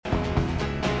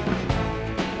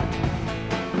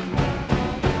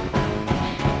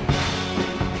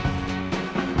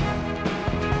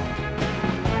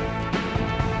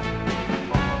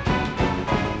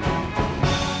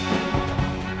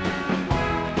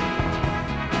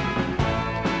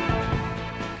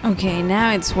Okay,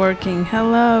 now it's working.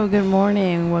 Hello, good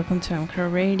morning. Welcome to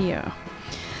mcrowradio.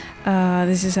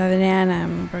 This is Adriana.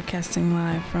 I'm broadcasting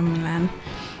live from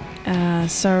Milan.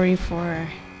 Sorry for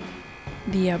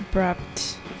the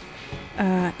abrupt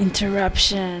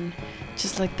interruption.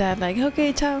 Just like that, like,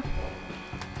 okay, ciao.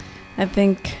 I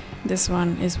think this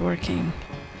one is working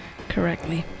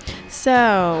correctly.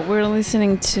 So, we're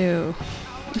listening to...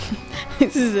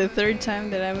 This is the third time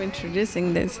that I'm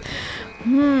introducing this.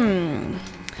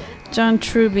 John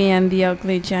Truby and the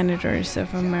Ugly Janitors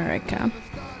of America.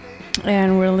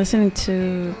 And we're listening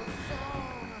to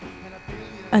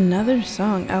another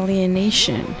song,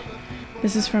 Alienation.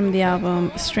 This is from the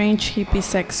album Strange Hippie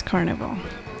Sex Carnival.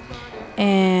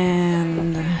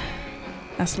 And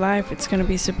as live, it's gonna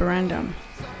be super random.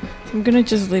 So I'm gonna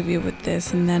just leave you with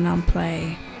this, and then I'll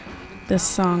play the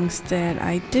songs that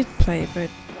I did play, but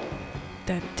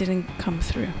that didn't come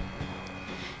through.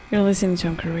 You're listening to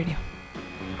Anchor Radio.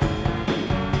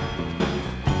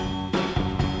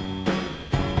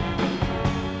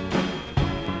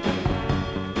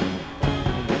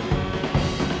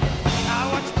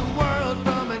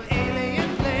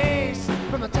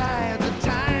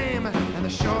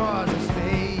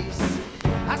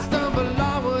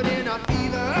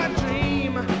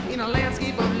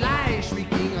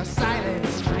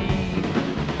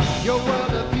 Your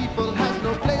world of people has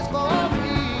no place for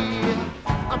me.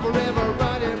 I'm forever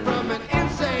running from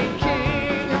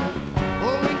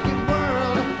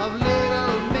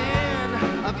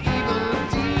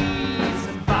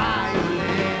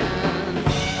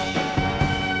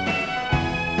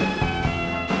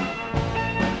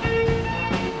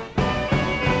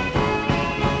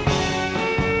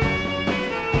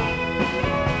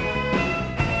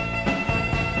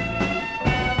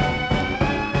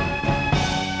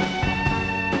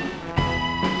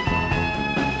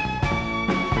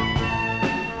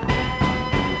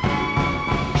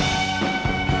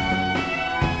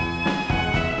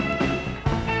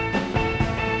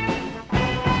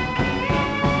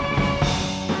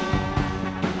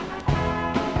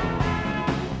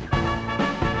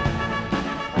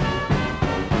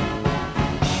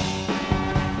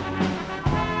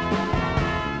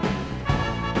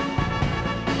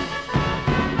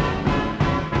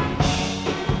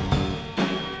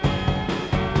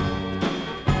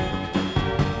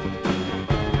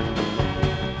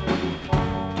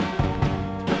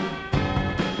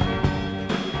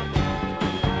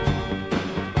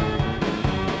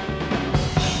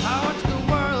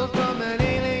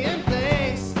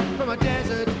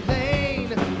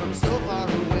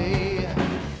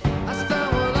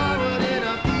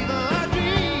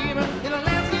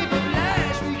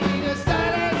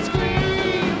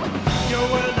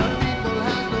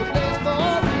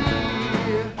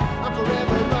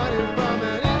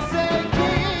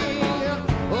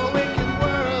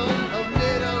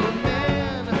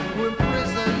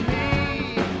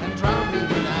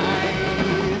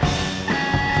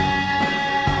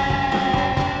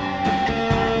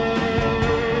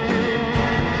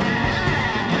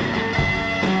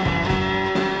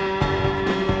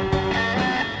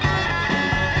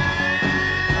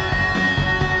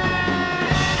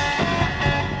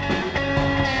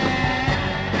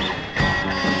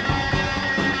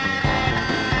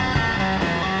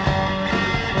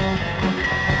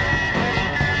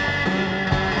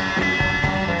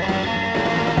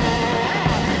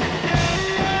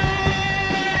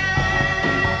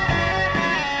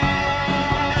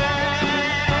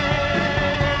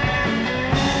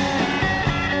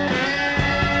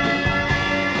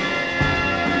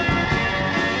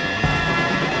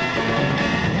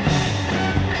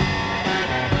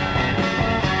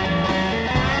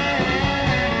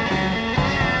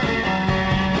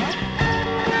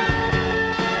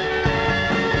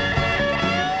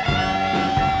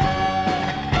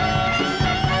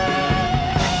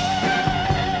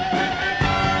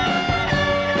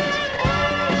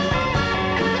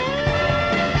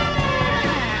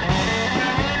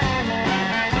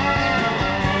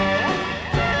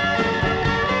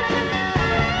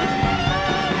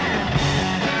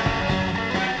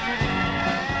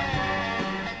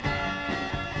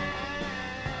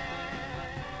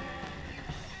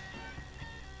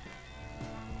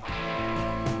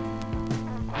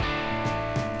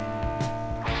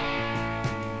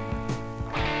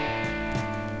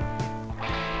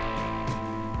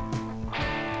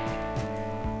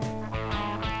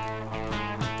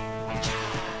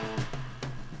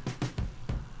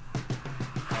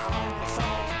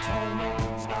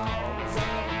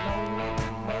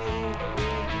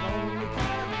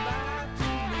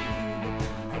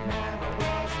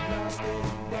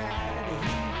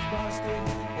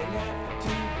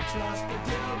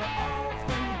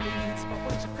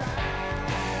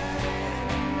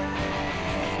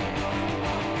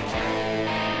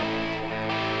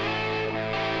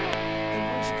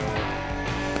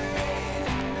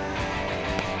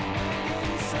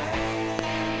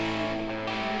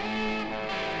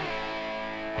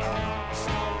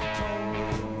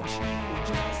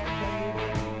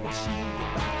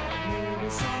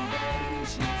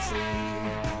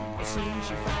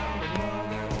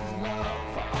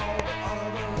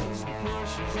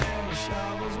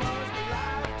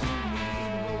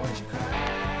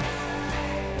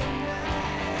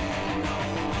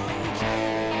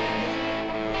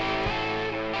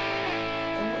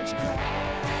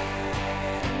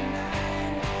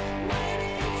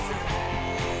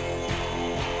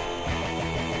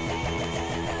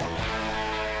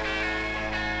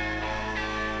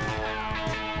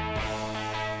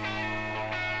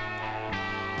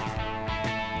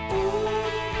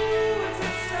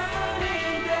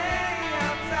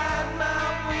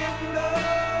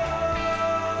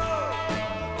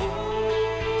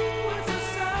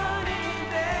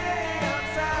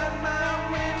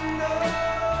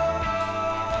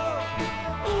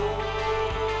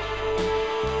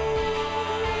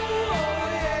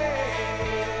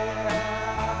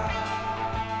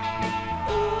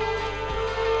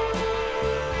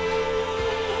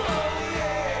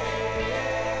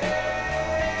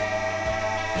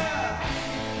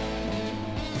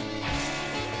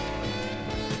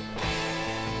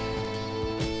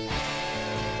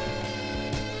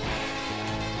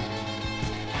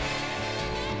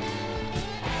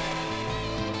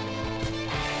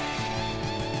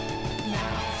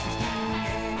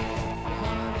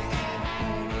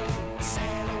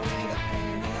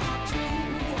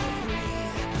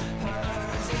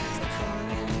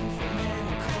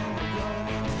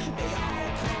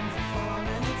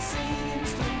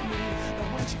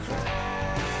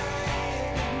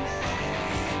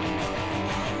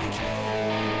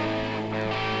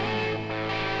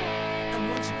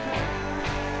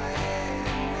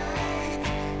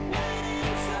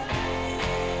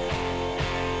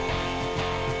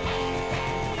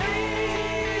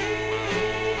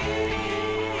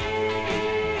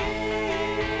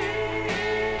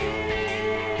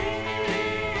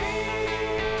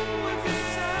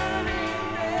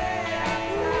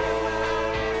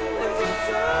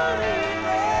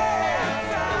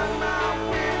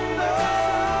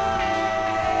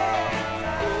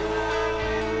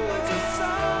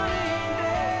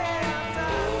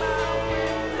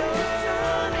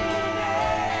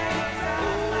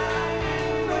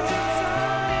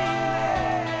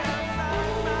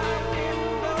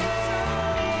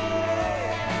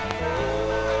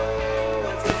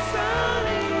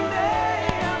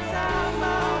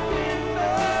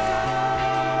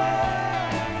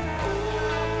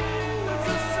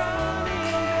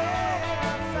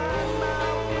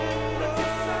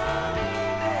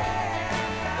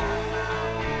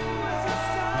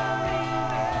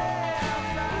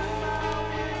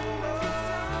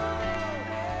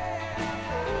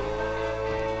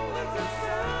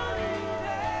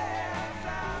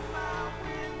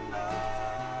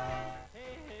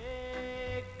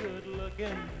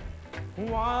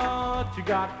What you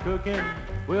got cooking?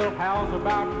 Well, how's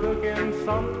about cooking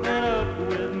something up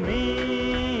with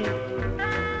me?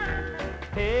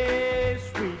 Hey,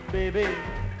 sweet baby,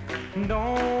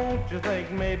 don't you think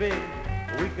maybe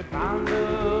we could find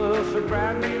us a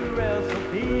brand new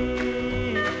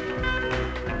recipe?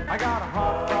 I got a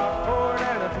hot dog cord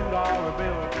and a $2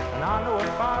 bill, and I know a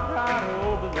spot right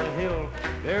over the hill.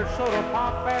 There's soda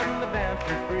pop and the dance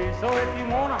is free. So if you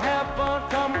wanna have fun,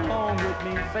 come along with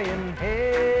me, saying,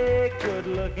 hey, good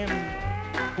looking,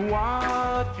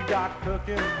 what you got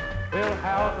cooking? Well,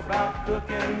 how's about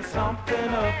cooking something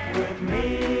up with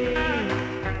me?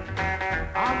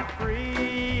 I'm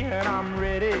free and I'm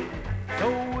ready, so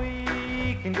we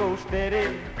can go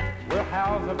steady. Well,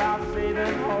 how's about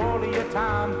saving all of your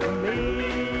time for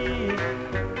me?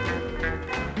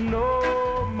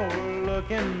 No more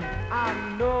looking, I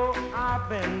know I've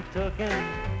been tooken.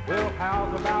 Well,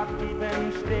 how's about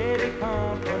keeping steady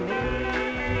company?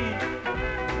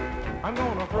 I'm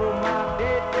gonna throw my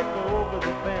dead dick over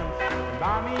the fence and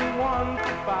buy me one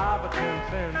for 5 or 10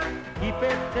 cents. Keep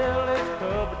it till it's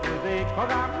covered with age,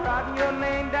 'cause I'm writing your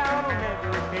name down on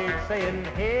every page, saying,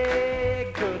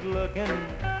 hey, good looking,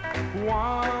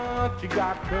 what you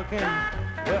got cooking?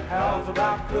 Well, how's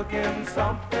about cooking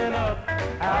something up?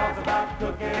 How's about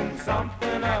cooking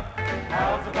something up?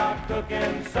 How's about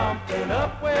cooking something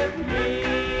up with me?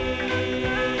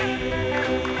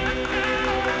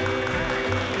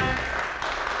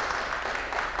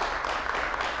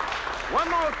 One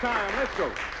more time, let's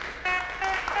go.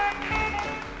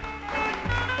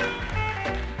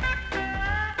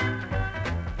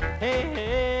 Hey,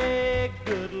 hey,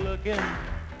 good looking,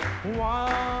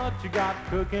 what you got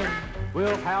cooking?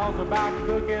 Well, how's about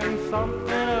cooking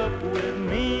something up with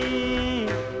me?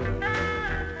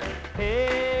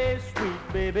 Hey,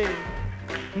 sweet baby,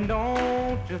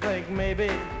 don't you think maybe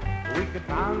we could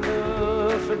find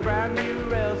us a brand new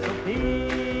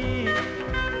recipe.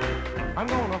 I'm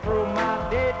gonna throw my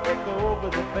dead nickel over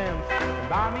the fence and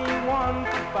buy me one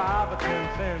for 5 or 10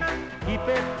 cents. Keep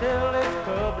it till it's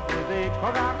covered with age,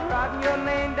 'cause I'm writing your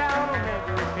name down on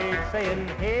every page, saying,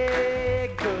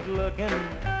 hey, good looking,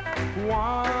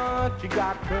 what you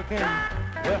got cooking?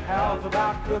 Well, how's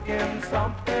about cooking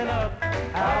something up?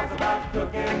 How's about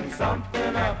cooking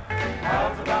something up?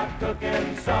 How's about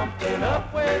cooking something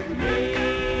up with me?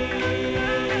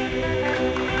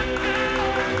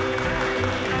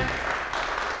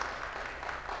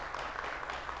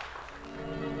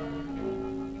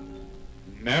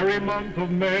 Merry month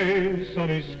of May,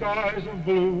 sunny skies of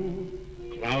blue,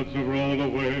 clouds have rolled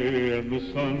away and the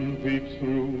sun peeps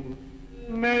through.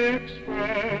 May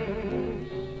express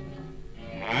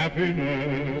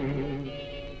happiness,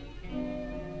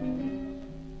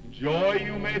 joy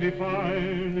you may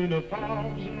define in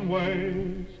 1,000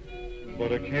 ways,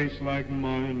 but a case like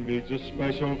mine needs a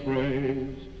special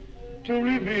phrase to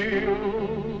reveal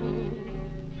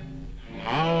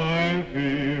how I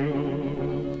feel.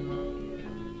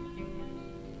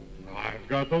 I've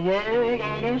got the world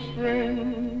on a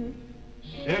string,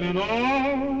 sitting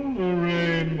on a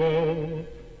rainbow,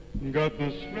 got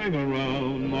the string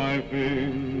around my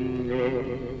finger.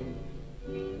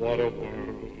 What a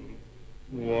world,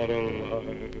 what a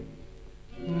life,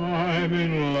 I'm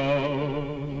in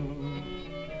love.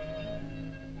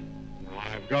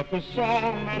 I've got the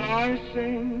song that I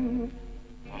sing,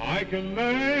 I can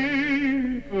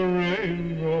make a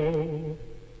rainbow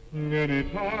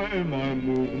anytime I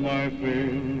move my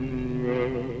finger.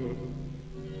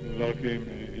 Lucky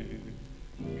me,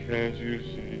 can't you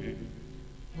see?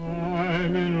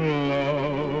 I'm in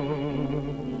love.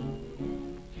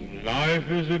 Life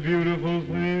is a beautiful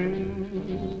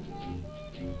thing,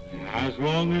 as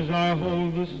long as I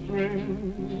hold the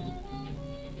strings.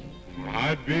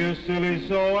 I'd be a silly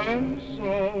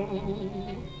so-and-so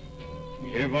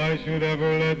if I should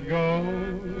ever let go.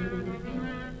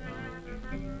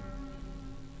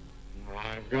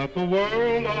 I've got the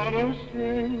world on a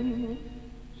string,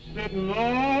 sitting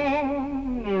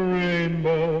on a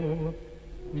rainbow,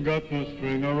 got the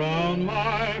string around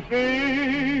my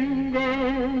finger.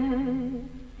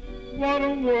 What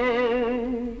a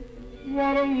world,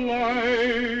 what a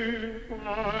life,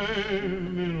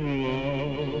 I'm in love.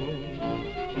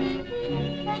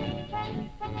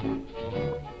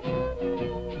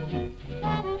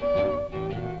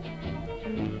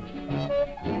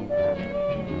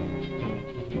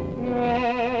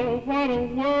 Oh, what a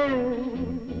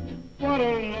world, what a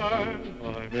life,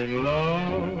 I'm in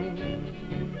love.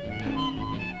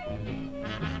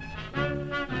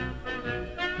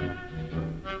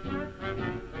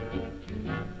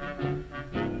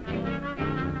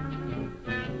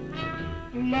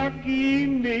 Lucky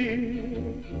me,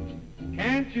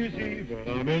 can't you see that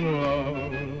I'm in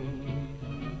love?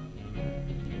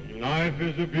 Life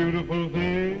is a beautiful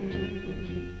thing,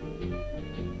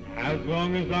 as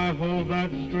long as I hold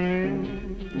that string.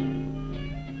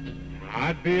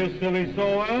 I'd be a silly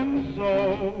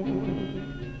so-and-so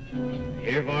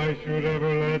if I should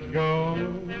ever let go.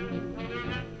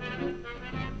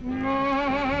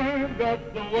 I've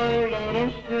got the world on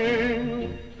a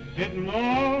string, sitting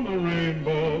on a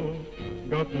rainbow,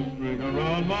 got the string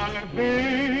around my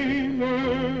finger.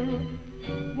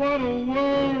 What a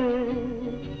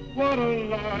world, what a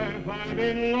life, I'm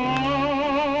in love.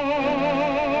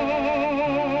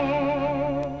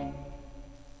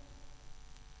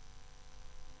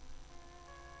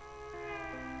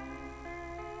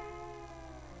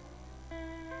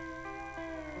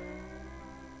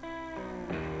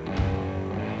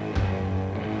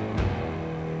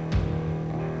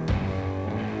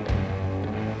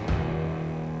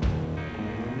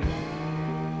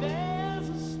 There's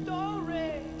a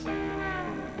story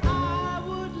I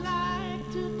would like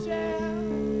to tell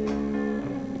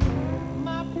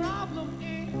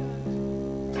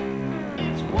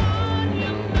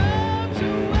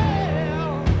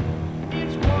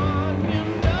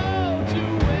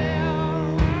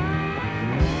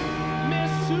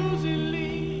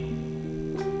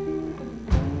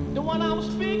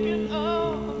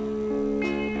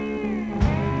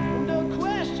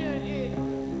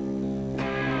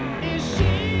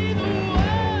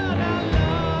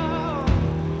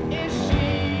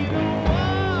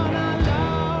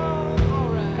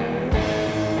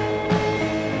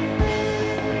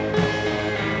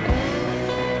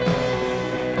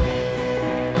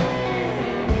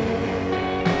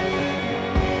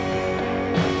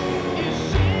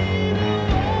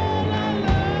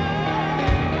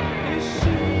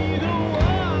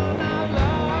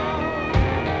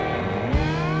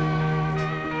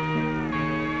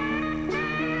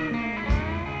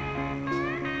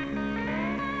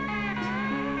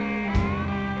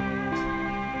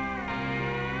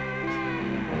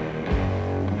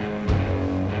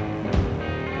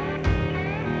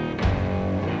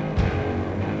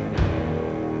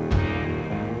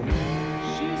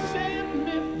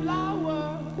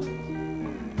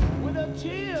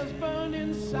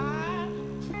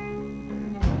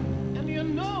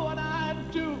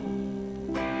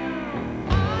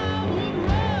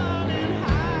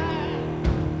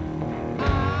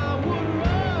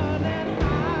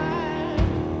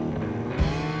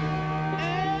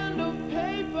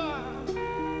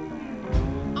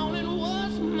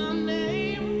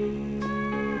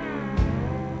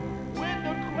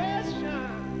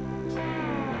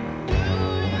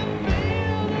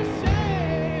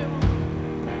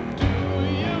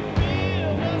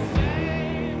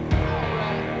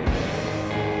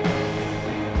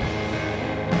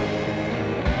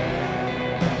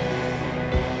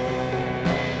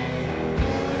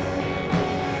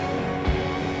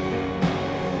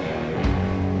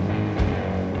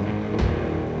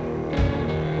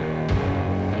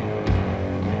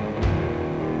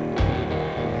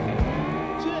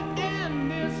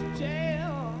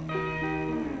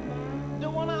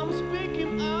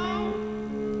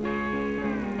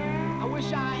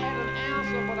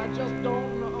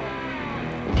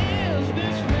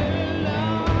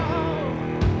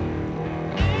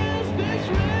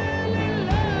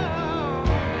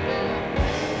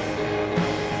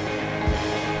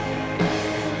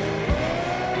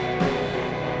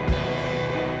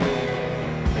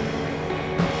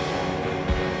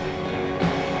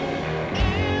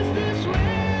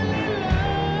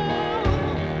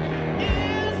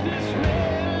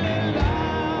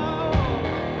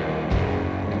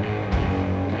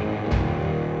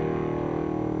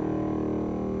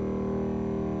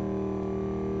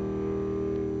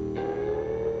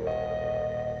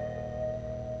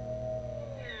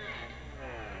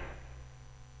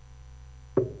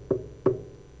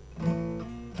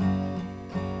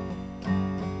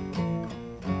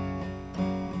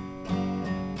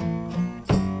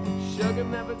Sugar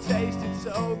never tasted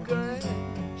so good.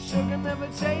 Sugar never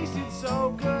tasted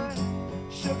so good.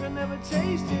 Sugar never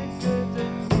tasted good to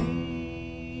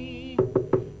me.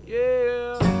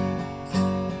 Yeah.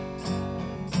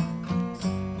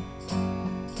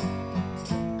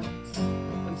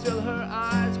 Until her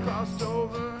eyes crossed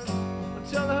over,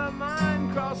 until her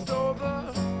mind crossed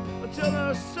over, until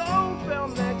her soul fell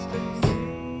next to me.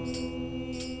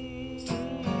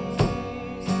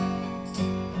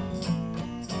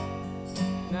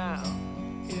 Now,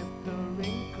 if the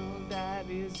wrinkle that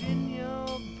is in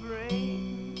your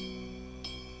brain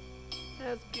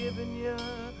has given you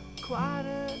quite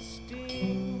a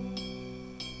sting,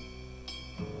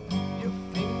 your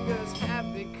fingers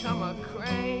have become a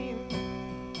crane,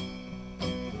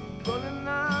 pulling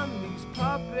on these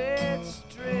puppet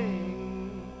strings.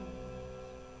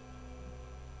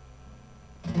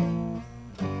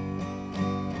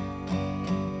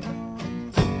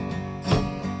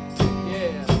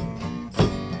 Yeah.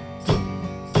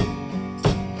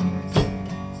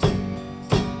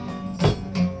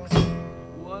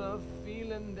 What a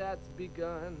feeling that's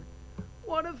begun.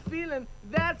 What a feeling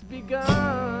that's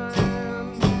begun.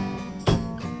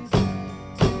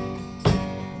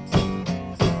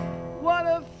 What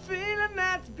a feeling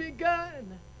that's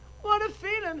begun. What a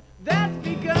feeling that's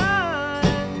begun.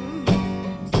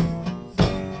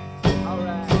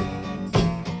 Alright.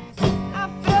 I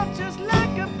felt just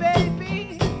like a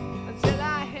baby until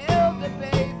I held the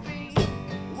baby.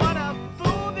 What a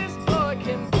fool this boy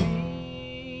can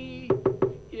be.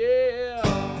 Yeah.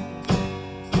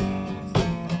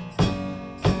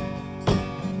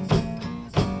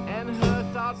 And her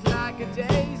thoughts like a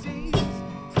daisy.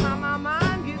 How my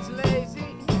mind gets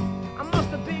lazy. I must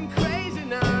have been crazy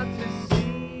not to see.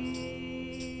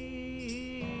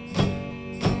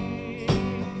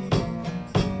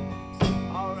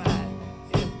 Alright,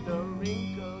 if the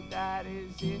wrinkle that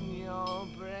is in your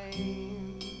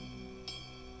brain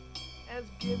has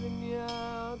given you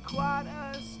quite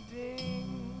a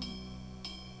sting,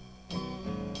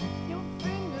 your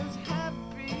fingers have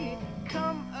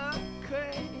become a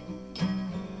crane.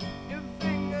 Your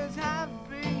fingers have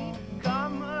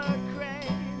become a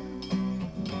crane.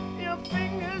 Your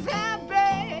fingers have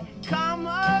become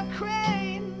a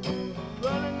crane,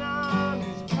 pulling on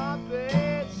these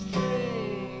puppet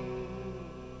strings.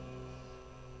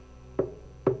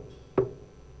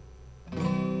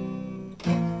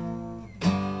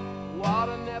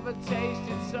 Water never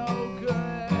tasted so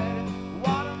good.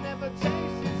 Water never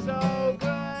tasted so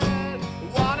good.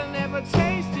 Water never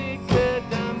tasted good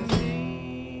to me.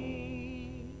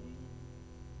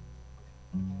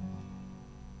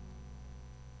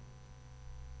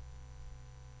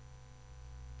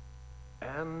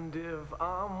 And if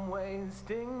I'm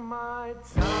wasting my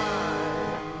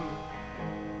time,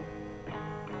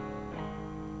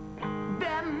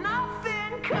 then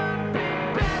nothing could be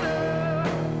better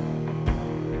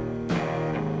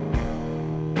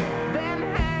than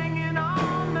hanging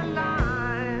on the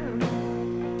line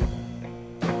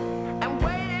and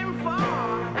waiting for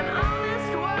an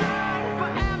honest word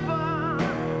forever.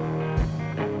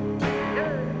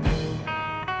 Yeah.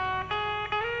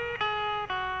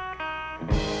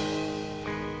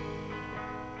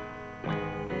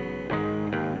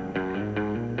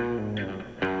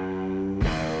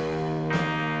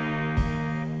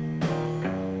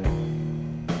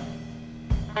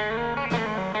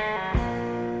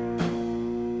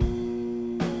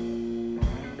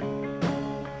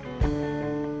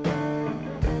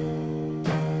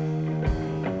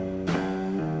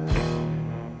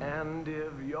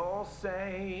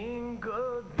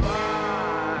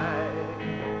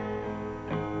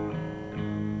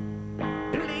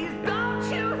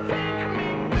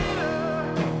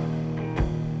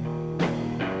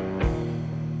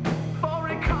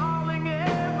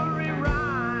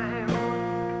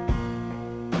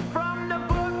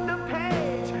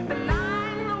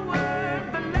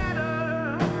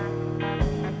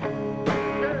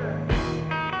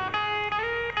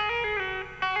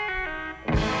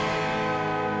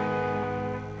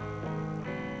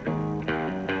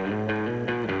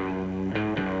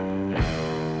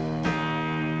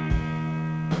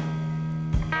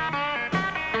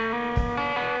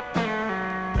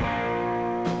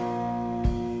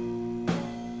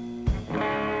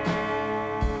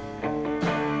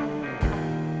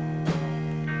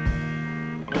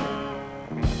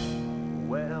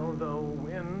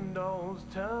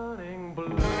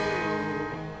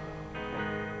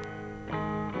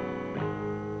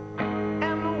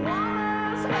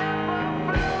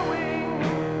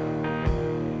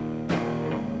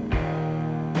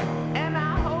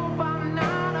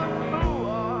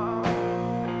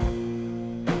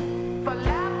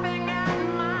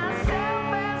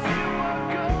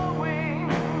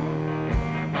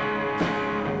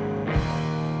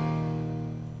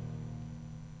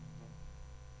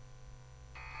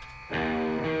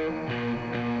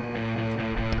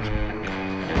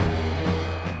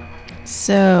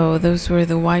 So those were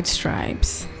the White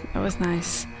Stripes. That was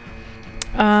nice.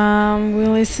 We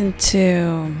listened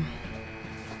to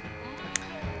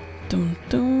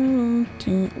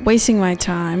Wasting My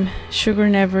Time, Sugar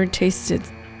Never Tasted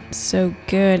So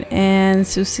Good, and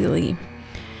Susie.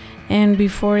 And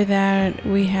before that,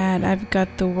 we had I've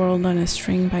Got the World on a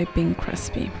String by Bing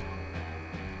Crosby.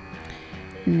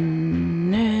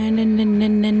 Now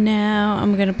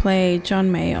I'm gonna play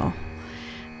John Mayall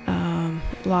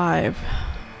live.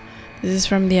 This is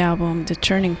from the album The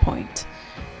Turning Point.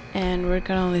 And we're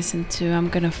gonna listen to I'm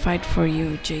Gonna Fight For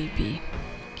You, JB.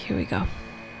 Here we go.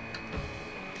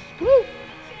 Woo!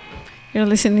 You're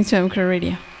listening to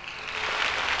mcrowradio.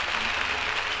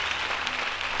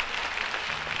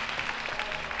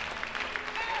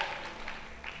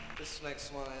 This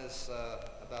next one is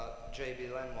about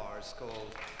JB Lenoir. It's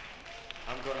called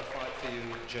I'm Gonna Fight For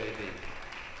You, JB.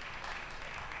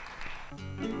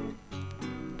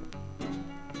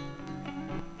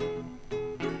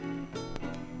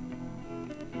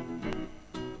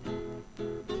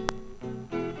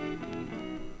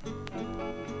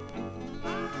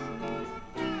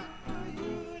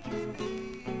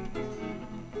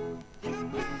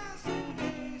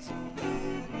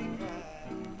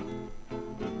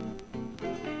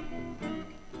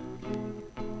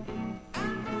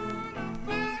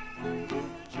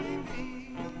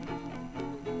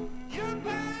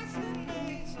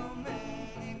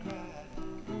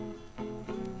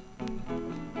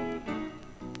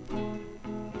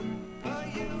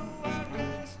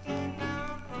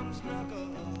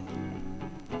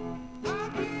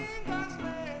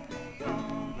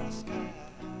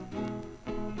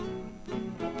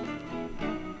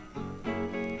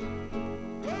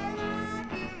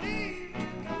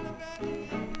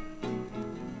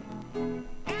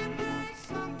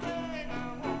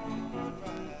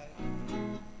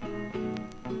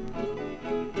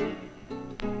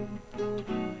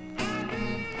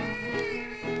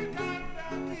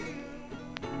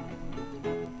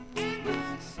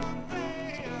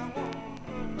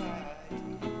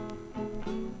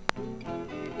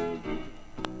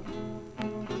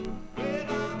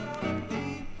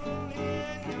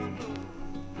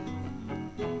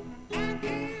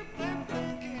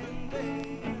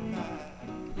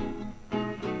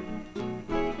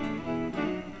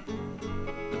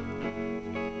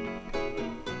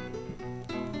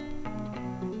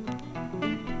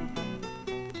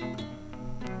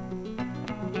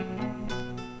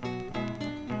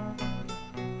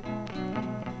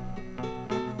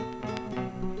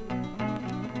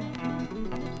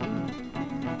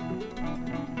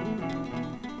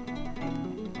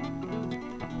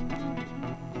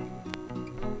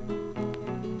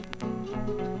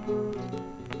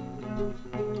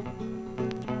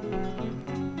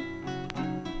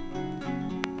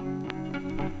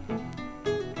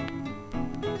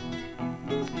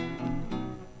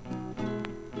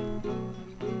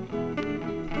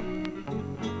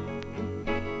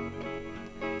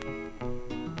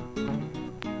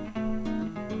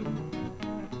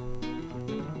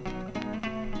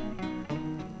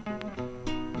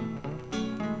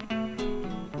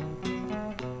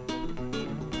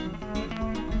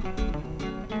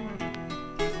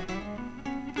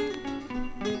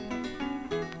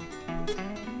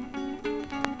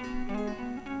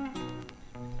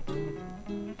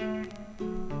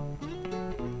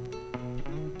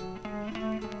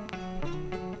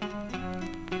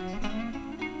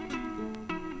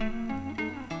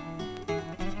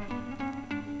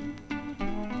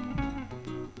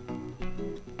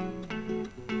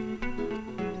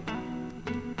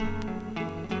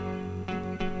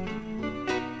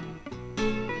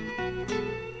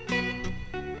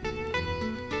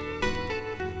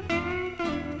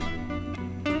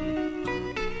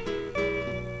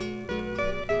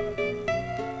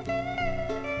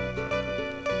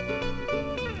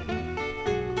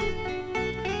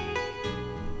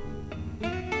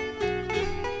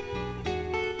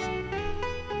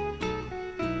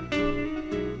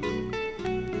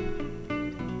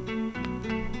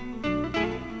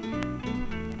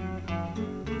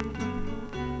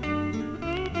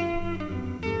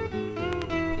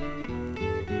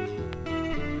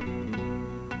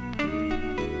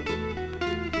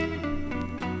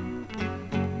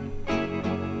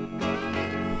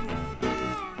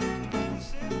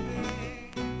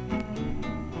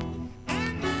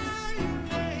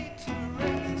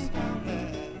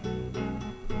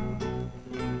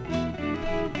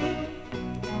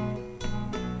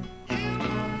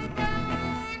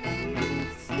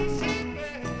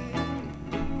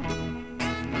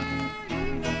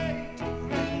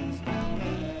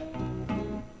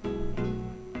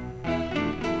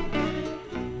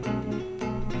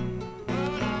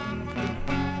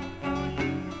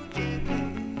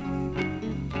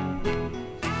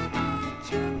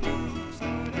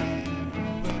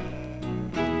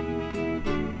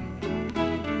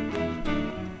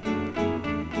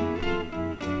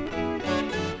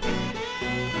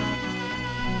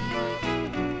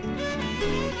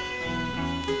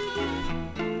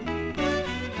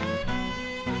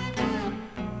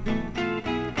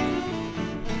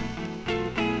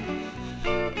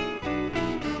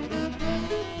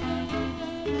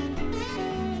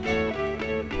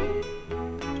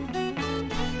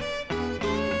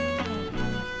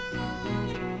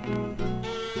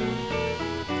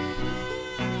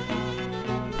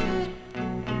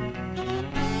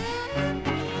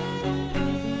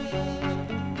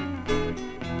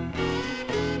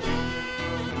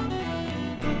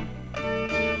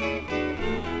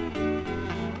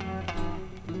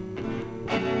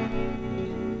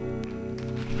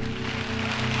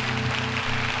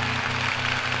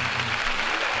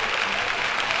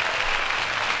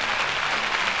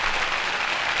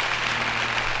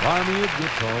 Buy me a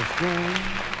guitar string.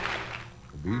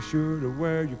 Be sure to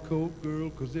wear your coat, girl,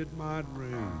 'cause it might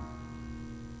rain.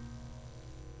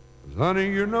 'Cause honey,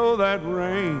 you know that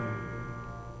rain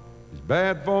is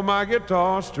bad for my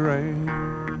guitar string.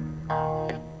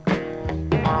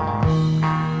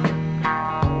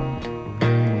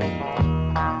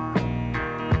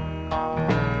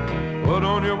 Put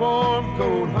on your warm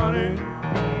coat, honey,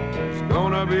 it's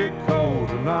gonna be cold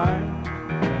tonight.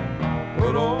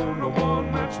 Put on the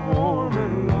one that's warm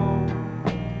and long,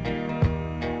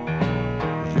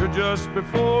 'cause you're just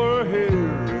before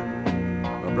hearing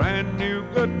a brand new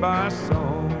goodbye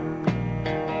song.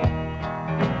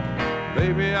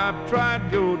 Baby, I've tried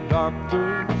your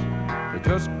doctors, they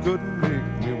just couldn't make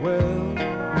me well.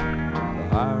 The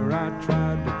higher I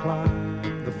tried to climb,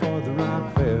 the farther I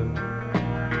fell.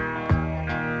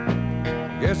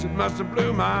 Guess it must have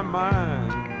blew my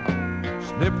mind,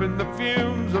 sniffing the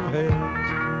fumes of hell.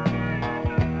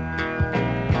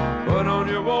 Put on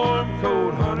your warm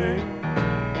coat, honey,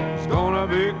 it's gonna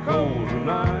be cold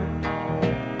tonight.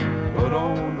 Put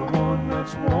on the one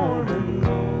that's warm and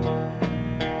long.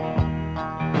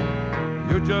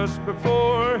 You're just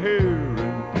before hearing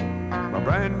my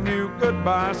brand new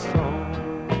goodbye song.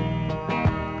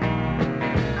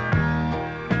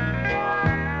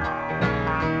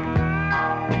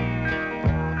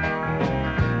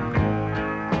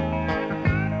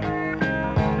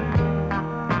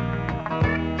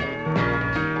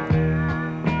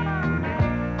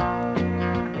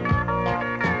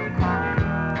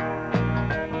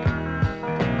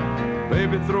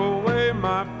 Baby, throw away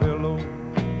my pillow,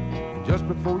 and just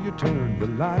before you turn the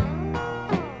light,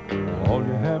 all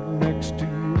you have next to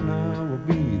you now will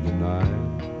be the night.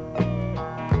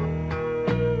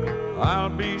 I'll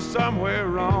be somewhere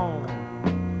wrong,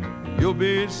 you'll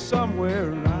be somewhere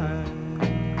right.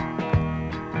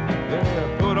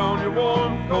 Yeah, put on your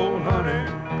warm coat, honey,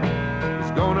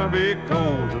 it's gonna be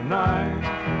cold tonight.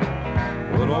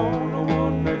 Put on the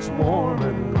one that's warm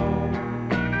and long.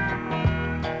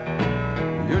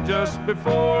 You're just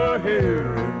before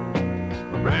hearing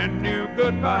a brand new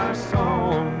goodbye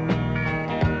song.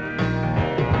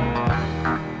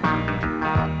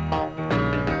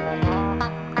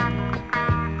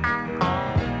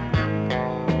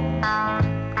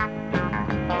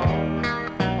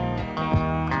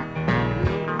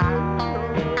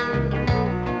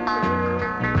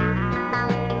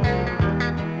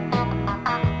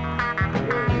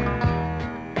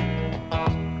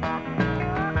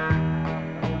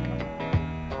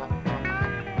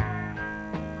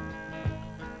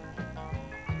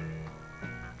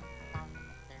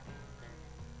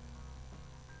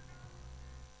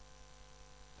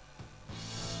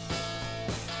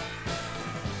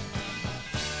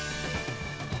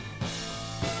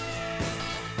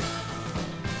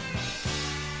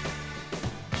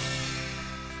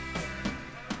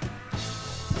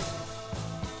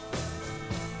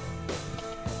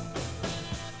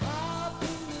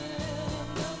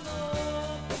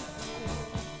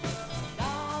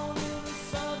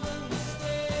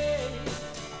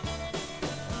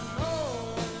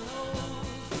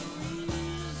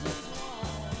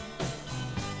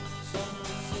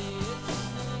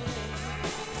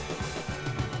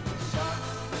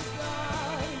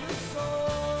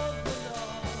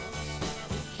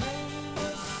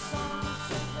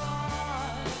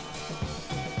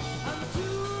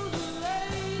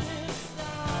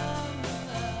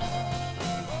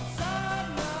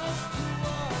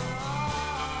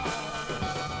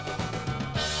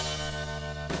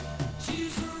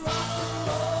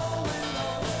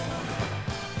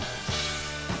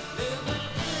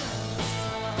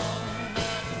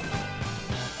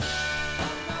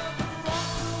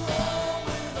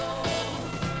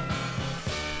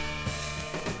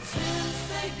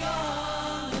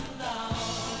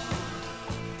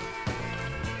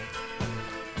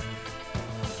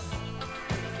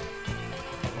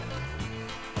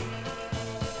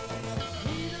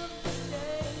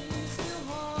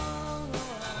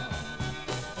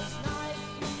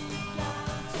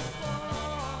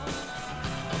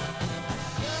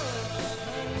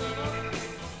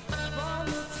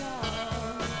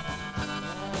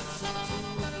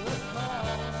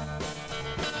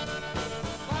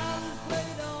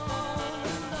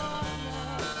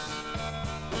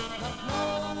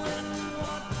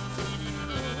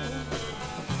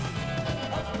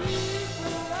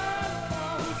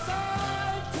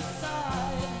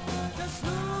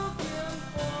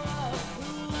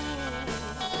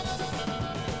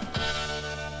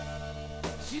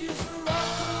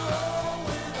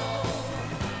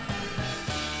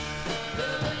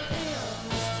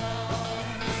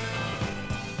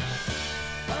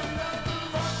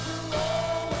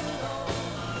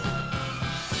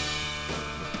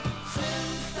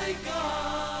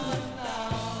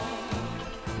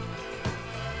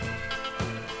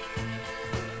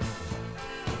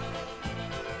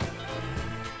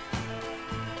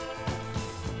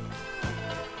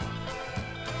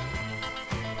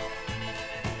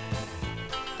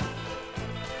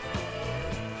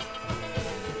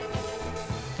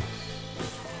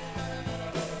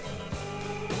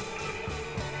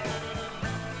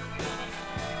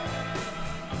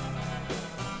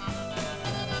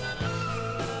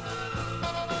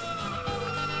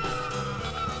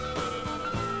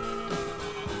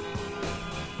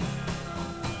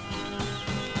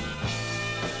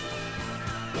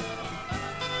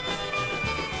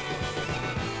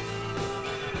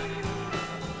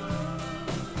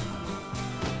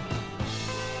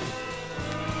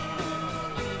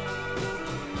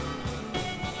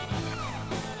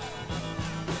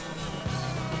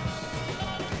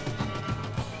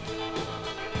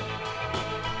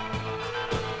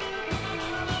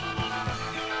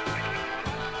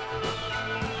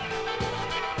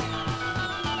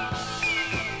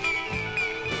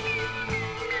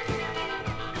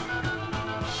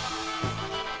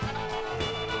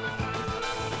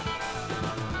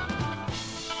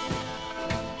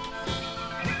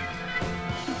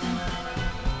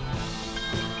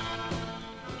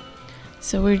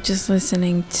 So we're just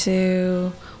listening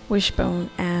to Wishbone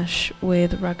Ash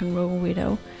with Rock and Roll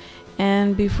Widow.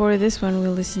 And before this one, we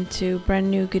listened to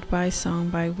Brand New Goodbye Song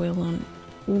by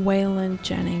Waylon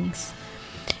Jennings.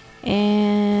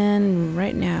 And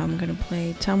right now I'm going to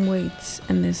play Tom Waits,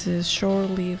 and this is Shore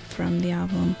Leave from the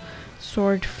album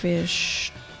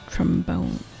Swordfish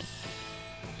Trombones.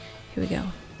 Here we go.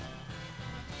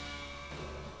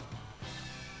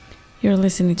 You're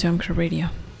listening to mcrowradio.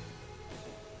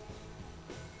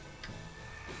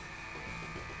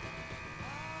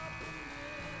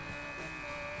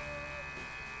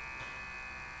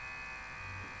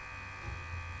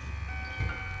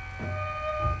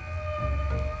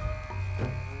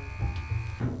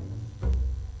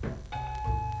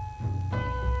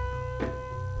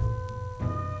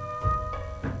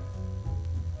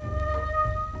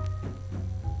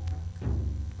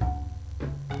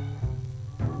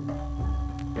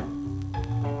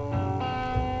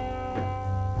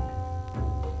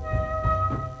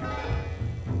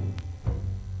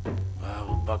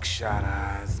 Buckshot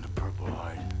eyes and a purple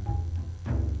heart,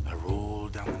 I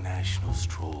rolled down the national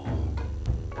stroll,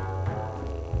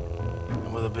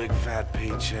 and with a big fat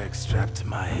paycheck strapped to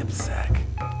my hip sack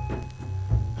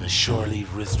and a shore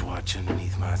leave wristwatch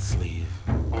underneath my sleeve,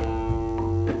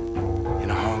 in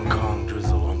a Hong Kong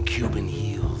drizzle on Cuban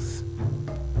heels,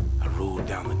 I rode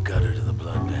down the gutter to the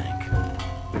blood bank.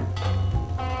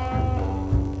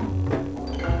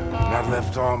 And I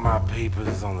left all my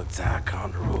papers on the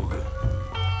Ticonderoga.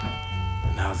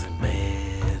 I was in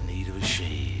bad need of a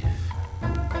shave.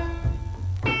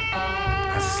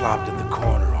 I slopped at the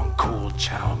corner on cold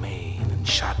chow mein and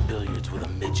shot billiards with a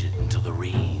midget until the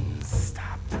rain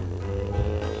stopped.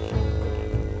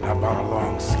 I bought a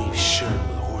long sleeve shirt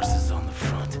with horses on the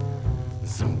front, and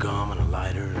some gum and a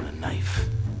lighter and a knife,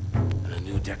 and a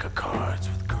new deck of cards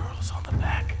with girls on the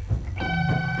back.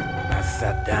 And I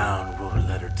sat down and wrote a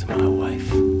letter to my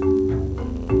wife.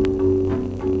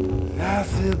 And I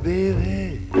said,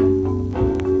 baby,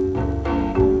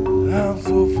 I'm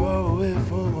so far away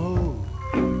from home.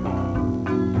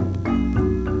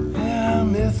 Yeah, I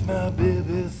miss my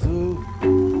baby so.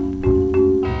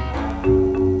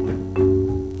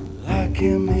 I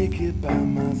can't make it by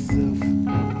myself.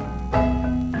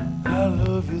 I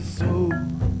love you so.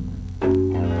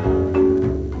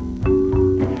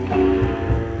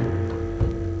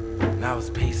 And I was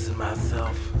pacing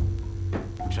myself,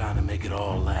 trying to make it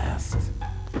all last,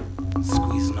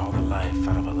 squeezing all the life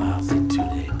out of a lousy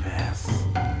 2-day pass.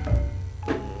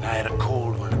 And I had a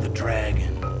cold one at the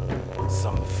Dragon,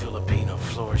 some Filipino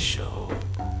floor show.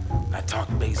 And I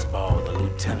talked baseball with a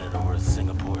lieutenant over a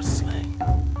Singapore sling.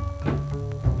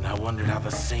 And I wondered how the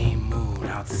same moon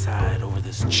outside over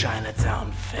this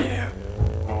Chinatown fair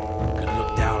could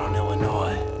look down on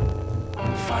Illinois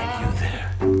and find you there.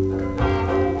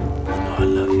 You know I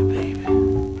love you, baby.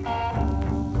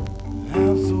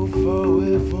 I'm so far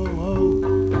away from home.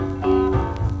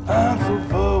 I'm so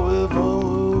far away from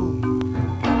home.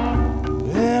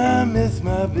 Yeah, I miss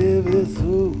my baby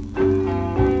so.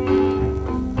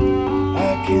 I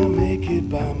can't make it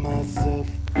by myself.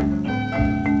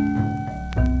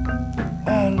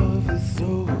 I love you so.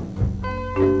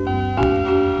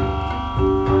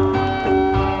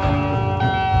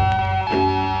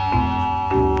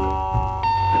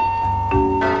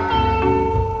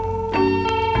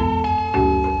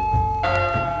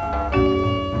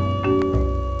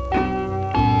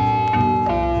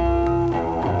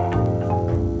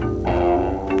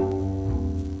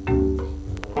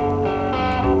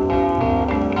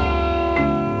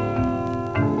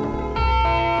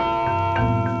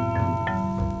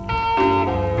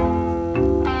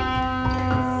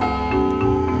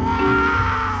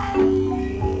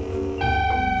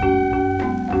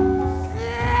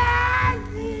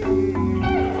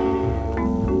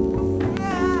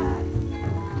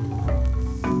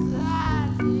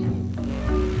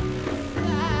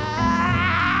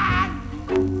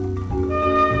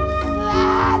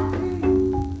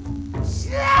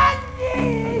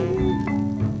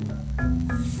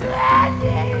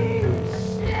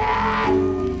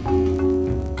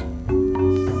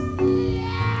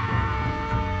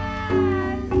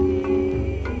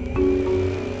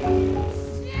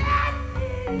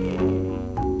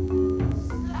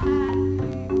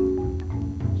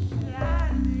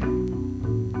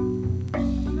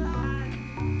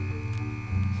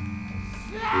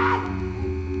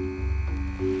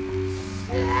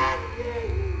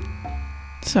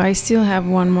 So I still have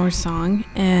one more song,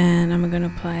 and I'm gonna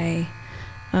play.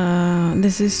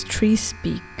 This is Tree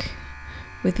Speak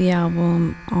with the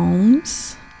album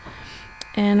Ohms,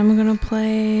 and I'm gonna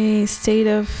play State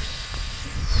of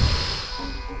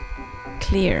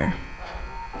Clear.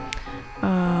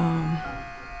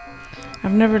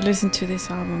 I've never listened to this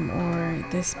album or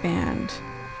this band,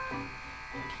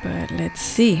 but let's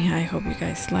see. I hope you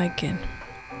guys like it.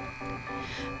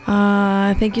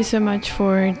 Thank you so much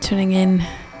for tuning in.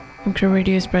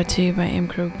 mcrowradio is brought to you by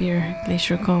mcrow Beer,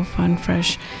 Glacier Cove, Fun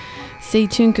Fresh. Stay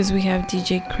tuned because we have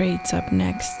DJ Crates up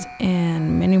next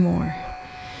and many more.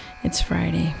 It's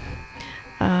Friday.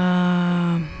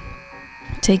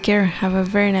 Take care. Have a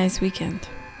very nice weekend.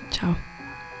 Ciao.